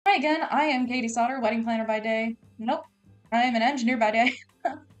Hi again, I am Katie Sauter, wedding planner by day. Nope, I am an engineer by day.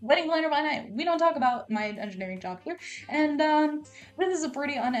 Wedding planner by night. We don't talk about my engineering job here. And this is a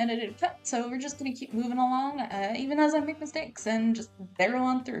pretty unedited cut, so we're just gonna keep moving along, even as I make mistakes, and just barrel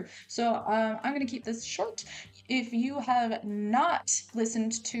on through. So I'm gonna keep this short. If you have not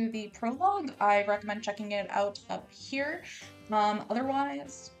listened to the prologue, I recommend checking it out up here.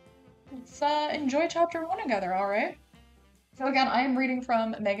 Otherwise, let's enjoy chapter 1 together, alright? So again, I am reading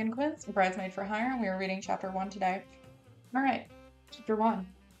from Meghan Quinn's Bridesmaid for Hire, and we are reading chapter 1 today. Alright, chapter 1.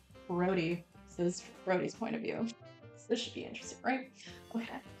 Brody. This is Brody's point of view. This should be interesting, right?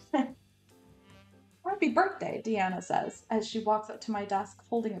 Okay. Happy birthday, Deanna says, as she walks up to my desk,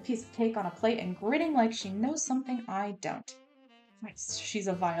 holding a piece of cake on a plate and grinning like she knows something I don't. She's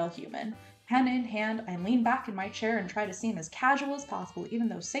a vile human. Pen in hand, I lean back in my chair and try to seem as casual as possible, even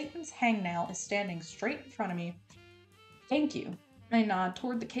though Satan's hangnail is standing straight in front of me. Thank you. I nod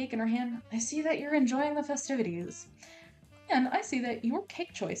toward the cake in her hand. I see that you're enjoying the festivities. And I see that your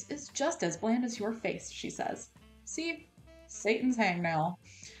cake choice is just as bland as your face, she says. See? Satan's hangnail.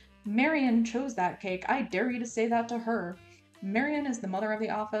 Marian chose that cake. I dare you to say that to her. Marian is the mother of the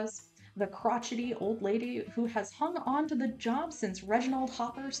office, the crotchety old lady who has hung on to the job since Reginald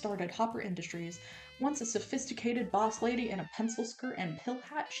Hopper started Hopper Industries. Once a sophisticated boss lady in a pencil skirt and pill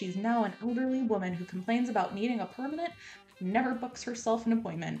hat, she's now an elderly woman who complains about needing a permanent, never books herself an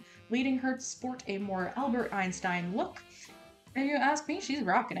appointment, leading her to sport a more Albert Einstein look. If you ask me, she's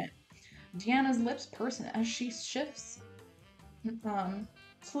rocking it. Deanna's lips purse as she shifts.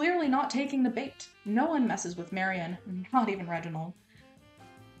 Clearly not taking the bait. No one messes with Marian, not even Reginald.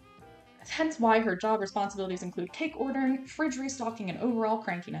 Hence why her job responsibilities include cake ordering, fridge restocking, and overall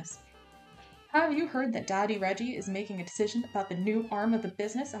crankiness. Have you heard that Daddy Reggie is making a decision about the new arm of the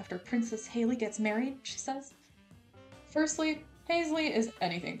business after Princess Haley gets married? She says. Firstly, Paisley is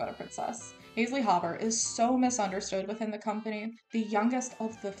anything but a princess. Paisley Hopper is so misunderstood within the company. The youngest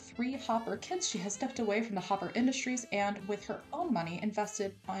of the 3 Hopper kids, she has stepped away from the Hopper Industries and, with her own money,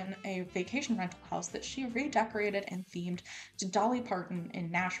 invested in a vacation rental house that she redecorated and themed to Dolly Parton in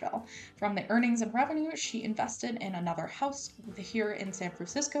Nashville. From the earnings and revenue, she invested in another house here in San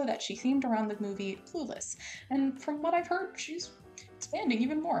Francisco that she themed around the movie Clueless. And from what I've heard, she's expanding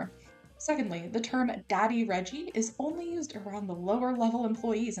even more. Secondly, the term Daddy Reggie is only used around the lower level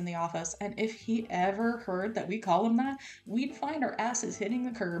employees in the office, and if he ever heard that we call him that, we'd find our asses hitting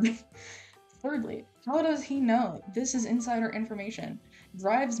the curb. Thirdly, how does he know this is insider information?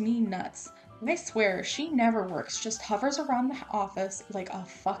 Drives me nuts. I swear, she never works, just hovers around the office like a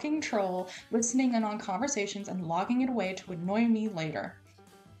fucking troll, listening in on conversations and logging it away to annoy me later.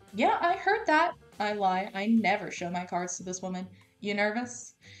 Yeah, I heard that. I lie. I never show my cards to this woman. You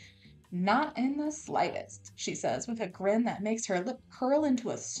nervous? Not in the slightest, she says with a grin that makes her lip curl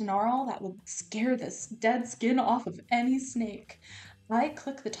into a snarl that would scare the dead skin off of any snake. I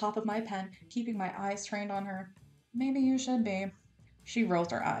click the top of my pen, keeping my eyes trained on her. Maybe you should be. She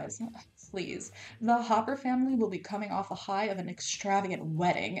rolls her eyes. Please. The Hopper family will be coming off a high of an extravagant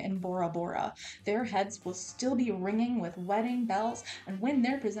wedding in Bora Bora. Their heads will still be ringing with wedding bells, and when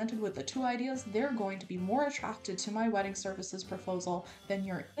they're presented with the 2 ideas, they're going to be more attracted to my wedding services proposal than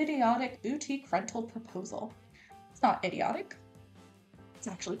your idiotic boutique rental proposal. It's not idiotic. It's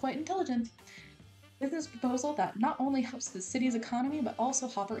actually quite intelligent. Business proposal that not only helps the city's economy, but also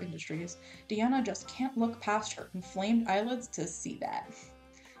Hopper Industries. Deanna just can't look past her inflamed eyelids to see that.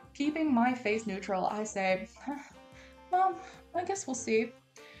 Keeping my face neutral, I say, well, I guess we'll see.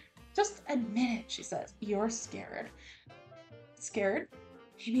 Just admit it, she says. You're scared. Scared?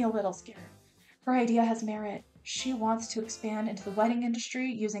 Maybe a little scared. Her idea has merit. She wants to expand into the wedding industry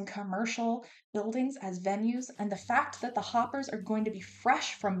using commercial buildings as venues, and the fact that the Hoppers are going to be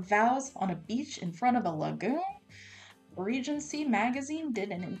fresh from vows on a beach in front of a lagoon? Regency magazine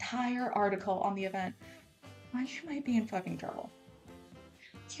did an entire article on the event. You might be in fucking trouble.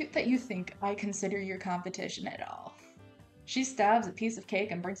 Cute that you think I consider your competition at all. She stabs a piece of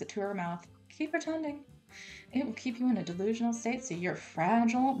cake and brings it to her mouth. Keep pretending. It will keep you in a delusional state so your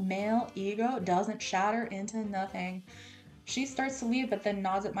fragile male ego doesn't shatter into nothing. She starts to leave but then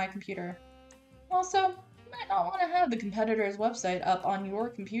nods at my computer. Also, you might not want to have the competitor's website up on your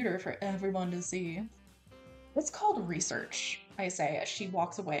computer for everyone to see. It's called research, I say as she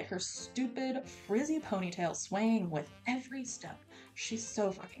walks away, her stupid, frizzy ponytail swaying with every step. She's so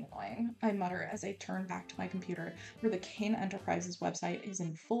fucking annoying, I mutter as I turn back to my computer, where the Kane Enterprises website is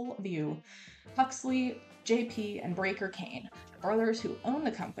in full view. Huxley, JP, and Breaker Kane, the brothers who own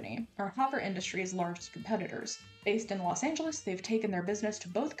the company, are Hopper Industries' largest competitors. Based in Los Angeles, they've taken their business to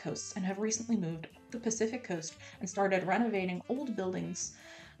both coasts and have recently moved up the Pacific coast and started renovating old buildings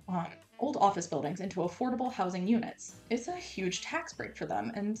old office buildings into affordable housing units. It's a huge tax break for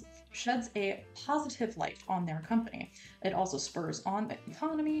them and sheds a positive light on their company. It also spurs on the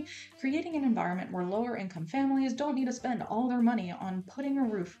economy, creating an environment where lower income families don't need to spend all their money on putting a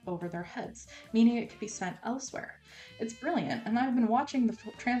roof over their heads, meaning it could be spent elsewhere. It's brilliant, and I've been watching the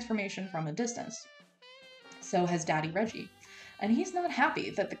transformation from a distance. So has Daddy Reggie. And he's not happy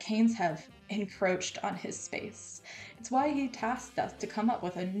that the Canes have encroached on his space. It's why he tasked us to come up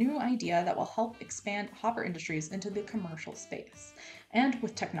with a new idea that will help expand Hopper Industries into the commercial space. And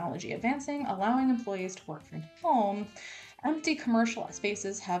with technology advancing, allowing employees to work from home, empty commercial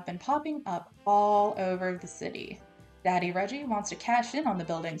spaces have been popping up all over the city. Daddy Reggie wants to cash in on the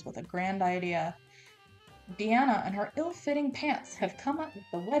buildings with a grand idea. Deanna and her ill-fitting pants have come up with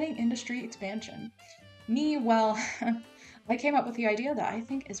the wedding industry expansion. Me, well, I came up with the idea that I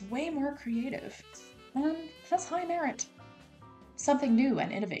think is way more creative and has high merit. Something new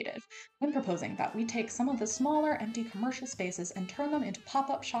and innovative. I'm proposing that we take some of the smaller, empty commercial spaces and turn them into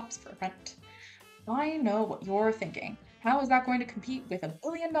pop-up shops for rent. I know what you're thinking. How is that going to compete with $1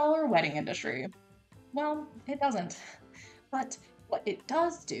 billion wedding industry? Well, it doesn't. But what it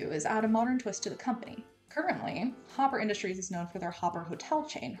does do is add a modern twist to the company. Currently, Hopper Industries is known for their Hopper hotel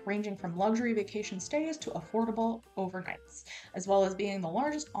chain, ranging from luxury vacation stays to affordable overnights, as well as being the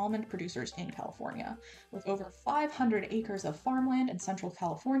largest almond producers in California. With over 500 acres of farmland in Central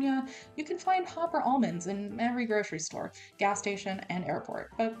California, you can find Hopper almonds in every grocery store, gas station, and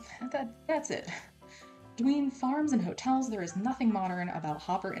airport. But that's it. Between farms and hotels, there is nothing modern about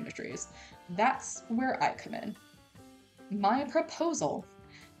Hopper Industries. That's where I come in. My proposal: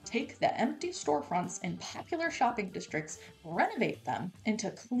 take the empty storefronts in popular shopping districts, renovate them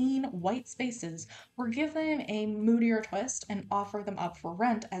into clean white spaces, or give them a moodier twist and offer them up for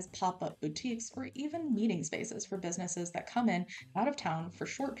rent as pop-up boutiques or even meeting spaces for businesses that come in out of town for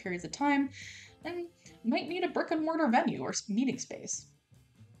short periods of time and might need a brick and mortar venue or meeting space.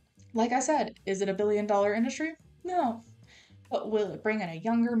 Like I said, is it a $1 billion industry? No. But will it bring in a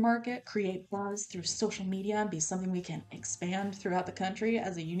younger market, create buzz through social media, and be something we can expand throughout the country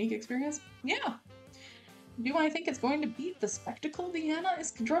as a unique experience? Yeah. Do I think it's going to beat the spectacle Deanna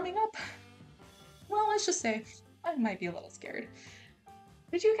is drumming up? Well, let's just say I might be a little scared.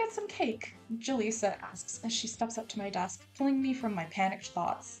 Did you get some cake? Jaleesa asks as she steps up to my desk, pulling me from my panicked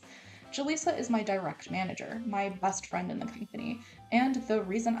thoughts. Jaleesa is my direct manager, my best friend in the company, and the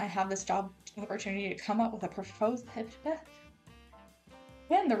reason I have this job opportunity to come up with a proposal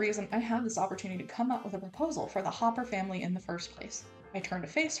for the Hopper family in the first place. I turn to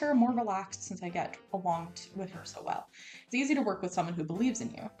face her, more relaxed since I get along with her so well. It's easy to work with someone who believes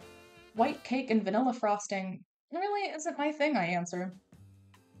in you. White cake and vanilla frosting really isn't my thing, I answer.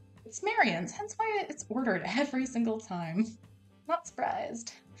 It's Marion's, hence why it's ordered every single time. Not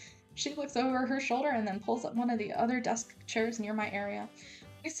surprised. She looks over her shoulder and then pulls up one of the other desk chairs near my area.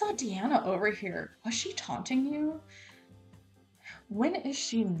 I saw Deanna over here. Was she taunting you? When is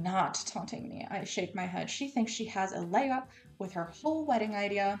she not taunting me? I shake my head. She thinks she has a leg up with her whole wedding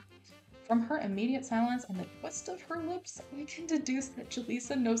idea. From her immediate silence and the twist of her lips, I can deduce that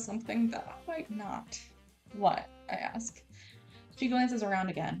Jaleesa knows something that I might not. What? I ask. She glances around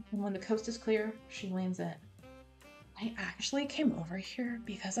again, and when the coast is clear, she leans in. I actually came over here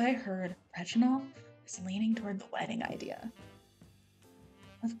because I heard Reginald is leaning toward the wedding idea.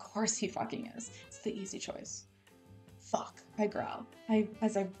 Of course he fucking is. It's the easy choice. Fuck, I growl,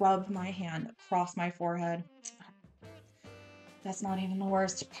 as I rub my hand across my forehead. That's not even the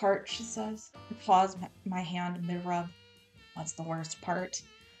worst part, she says. I pause my hand mid-rub. What's the worst part?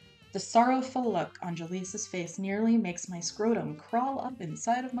 The sorrowful look on Jaleesa's face nearly makes my scrotum crawl up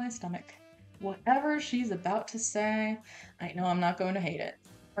inside of my stomach. Whatever she's about to say, I know I'm not going to hate it.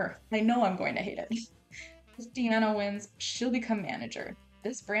 I know I'm going to hate it. If Deanna wins, she'll become manager.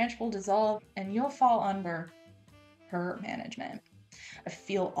 This branch will dissolve, and you'll fall under her management. I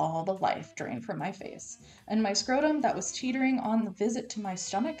feel all the life drain from my face, and my scrotum that was teetering on the visit to my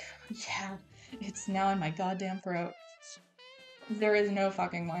stomach, yeah, it's now in my goddamn throat. There is no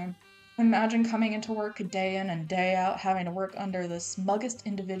fucking way. Imagine coming into work day in and day out, having to work under the smuggest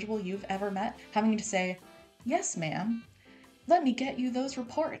individual you've ever met, having to say, "Yes, ma'am. Let me get you those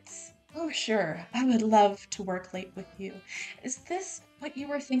reports. Oh, sure, I would love to work late with you. Is this what you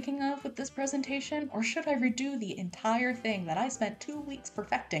were thinking of with this presentation, or should I redo the entire thing that I spent 2 weeks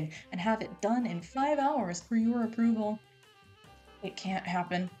perfecting and have it done in 5 hours for your approval?" It can't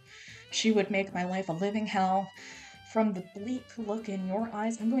happen. She would make my life a living hell. From the bleak look in your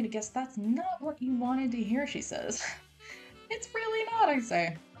eyes, I'm going to guess that's not what you wanted to hear, she says. It's really not, I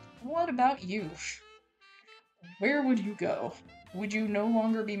say. What about you? Where would you go? Would you no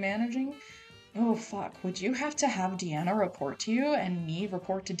longer be managing? Oh, fuck. Would you have to have Deanna report to you and me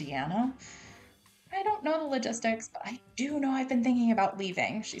report to Deanna? I don't know the logistics, but I do know I've been thinking about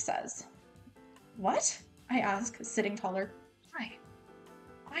leaving, she says. What? I ask, sitting taller. Why?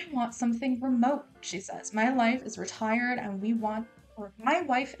 I want something remote, she says. My wife is retired and we want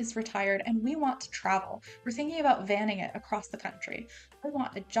to travel. We're thinking about vanning it across the country. I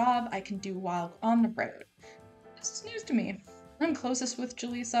want a job I can do while on the road. This is news to me. I'm closest with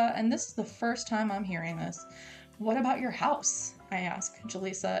Jaleesa, and this is the first time I'm hearing this. What about your house? I ask.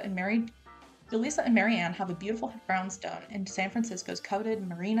 Jaleesa and Marianne have a beautiful brownstone in San Francisco's coveted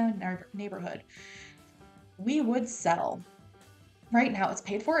Marina neighborhood. We would settle. Right now, it's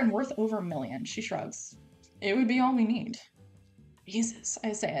paid for and worth over $1 million, she shrugs. It would be all we need. Jesus,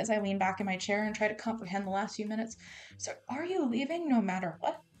 I say as I lean back in my chair and try to comprehend the last few minutes. So, are you leaving no matter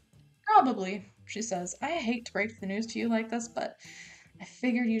what? Probably, she says. I hate to break the news to you like this, but I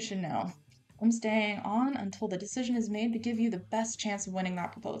figured you should know. I'm staying on until the decision is made to give you the best chance of winning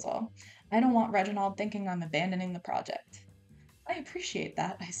that proposal. I don't want Reginald thinking I'm abandoning the project. I appreciate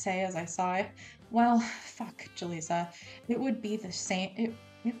that, I say as I sigh. Well, fuck, Jaleesa. It would be the same.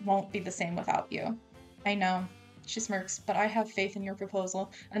 It won't be the same without you. I know. She smirks, but I have faith in your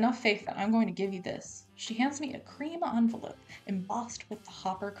proposal. Enough faith that I'm going to give you this. She hands me a cream envelope embossed with the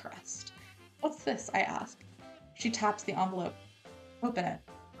Hopper crest. What's this? I ask. She taps the envelope. Open it.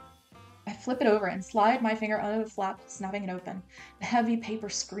 I flip it over and slide my finger under the flap, snapping it open. The heavy paper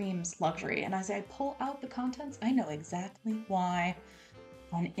screams luxury, and as I pull out the contents, I know exactly why.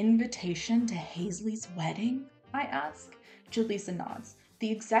 An invitation to Hazley's wedding? I ask. Jaleesa nods. The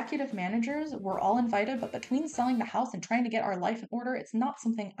executive managers were all invited, but between selling the house and trying to get our life in order, it's not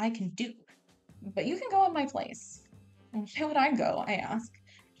something I can do. But you can go in my place. And why would I go? I ask.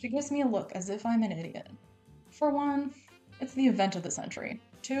 She gives me a look as if I'm an idiot. For one, it's the event of the century.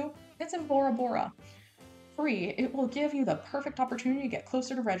 2, it's in Bora Bora. 3, it will give you the perfect opportunity to get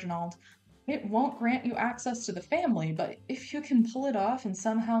closer to Reginald. It won't grant you access to the family, but if you can pull it off and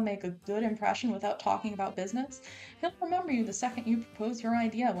somehow make a good impression without talking about business, he'll remember you the second you propose your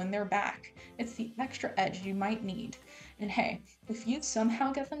idea when they're back. It's the extra edge you might need. And hey, if you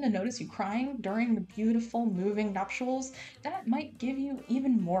somehow get them to notice you crying during the beautiful, moving nuptials, that might give you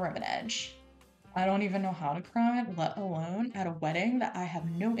even more of an edge. I don't even know how to cry, let alone at a wedding that I have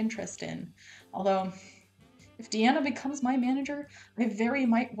no interest in. Although, if Deanna becomes my manager, I very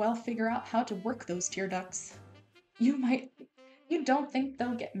might well figure out how to work those tear ducts. You don't think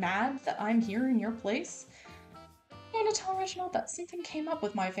they'll get mad that I'm here in your place? I'm going to tell Reginald that something came up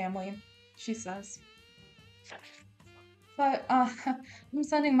with my family, she says. But, I'm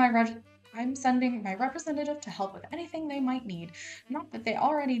sending my representative to help with anything they might need. Not that they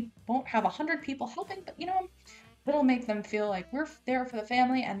already won't have 100 people helping, but it'll make them feel like we're there for the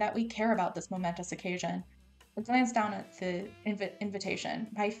family and that we care about this momentous occasion. I glance down at the invitation,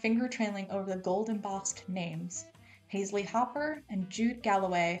 my finger trailing over the gold embossed names. Hazley Hopper and Jude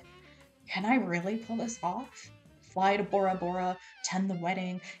Galloway. Can I really pull this off? Fly to Bora Bora, attend the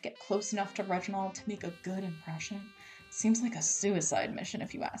wedding, get close enough to Reginald to make a good impression? Seems like a suicide mission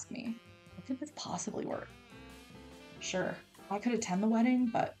if you ask me. How could this possibly work? Sure, I could attend the wedding,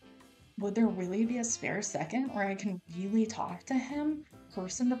 but would there really be a spare second where I can really talk to him,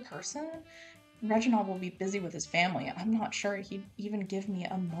 person to person? Reginald will be busy with his family. I'm not sure he'd even give me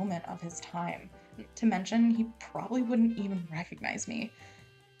a moment of his time. To mention, he probably wouldn't even recognize me.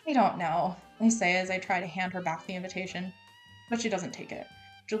 I don't know, I say as I try to hand her back the invitation, but she doesn't take it.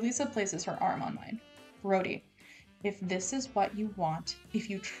 Jaleesa places her arm on mine. Brody, if this is what you want, if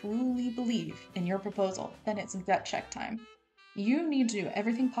you truly believe in your proposal, then it's gut check time. You need to do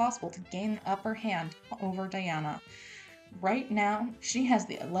everything possible to gain the upper hand over Diana. Right now, she has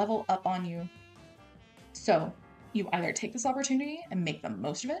the level up on you. So, you either take this opportunity and make the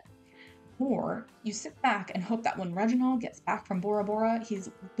most of it, or you sit back and hope that when Reginald gets back from Bora Bora, he's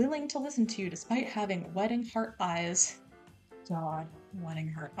willing to listen to you despite having wedding heart eyes. God,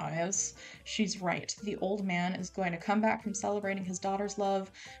 wedding heart eyes. She's right. The old man is going to come back from celebrating his daughter's love,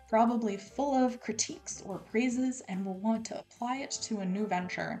 probably full of critiques or praises, and will want to apply it to a new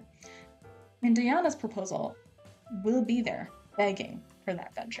venture. And Diana's proposal will be there, begging for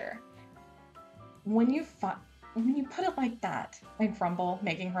that venture. When you put it like that, I grumble,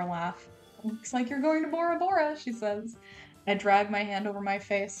 making her laugh. Looks like you're going to Bora Bora, she says. I drag my hand over my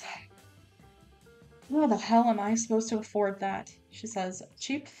face. How the hell am I supposed to afford that? She says.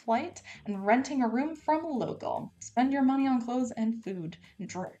 Cheap flight and renting a room from a local. Spend your money on clothes and food.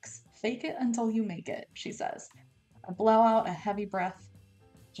 Drinks. Fake it until you make it, she says. I blow out a heavy breath.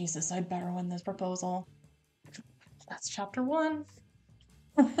 Jesus, I'd better win this proposal. That's chapter 1.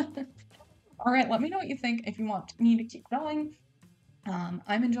 All right, let me know what you think if you want me to keep going. I'm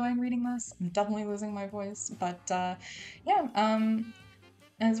enjoying reading this. I'm definitely losing my voice, but yeah.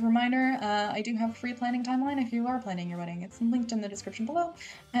 As a reminder, I do have a free planning timeline if you are planning your wedding. It's linked in the description below.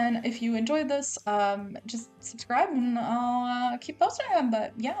 And if you enjoyed this, just subscribe and I'll keep posting them.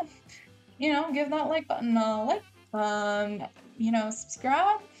 But yeah, give that like button a like.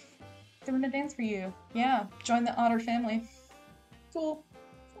 Subscribe. Doing a dance for you. Yeah, join the Otter family. Cool.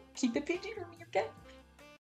 Keep it PG for me, okay?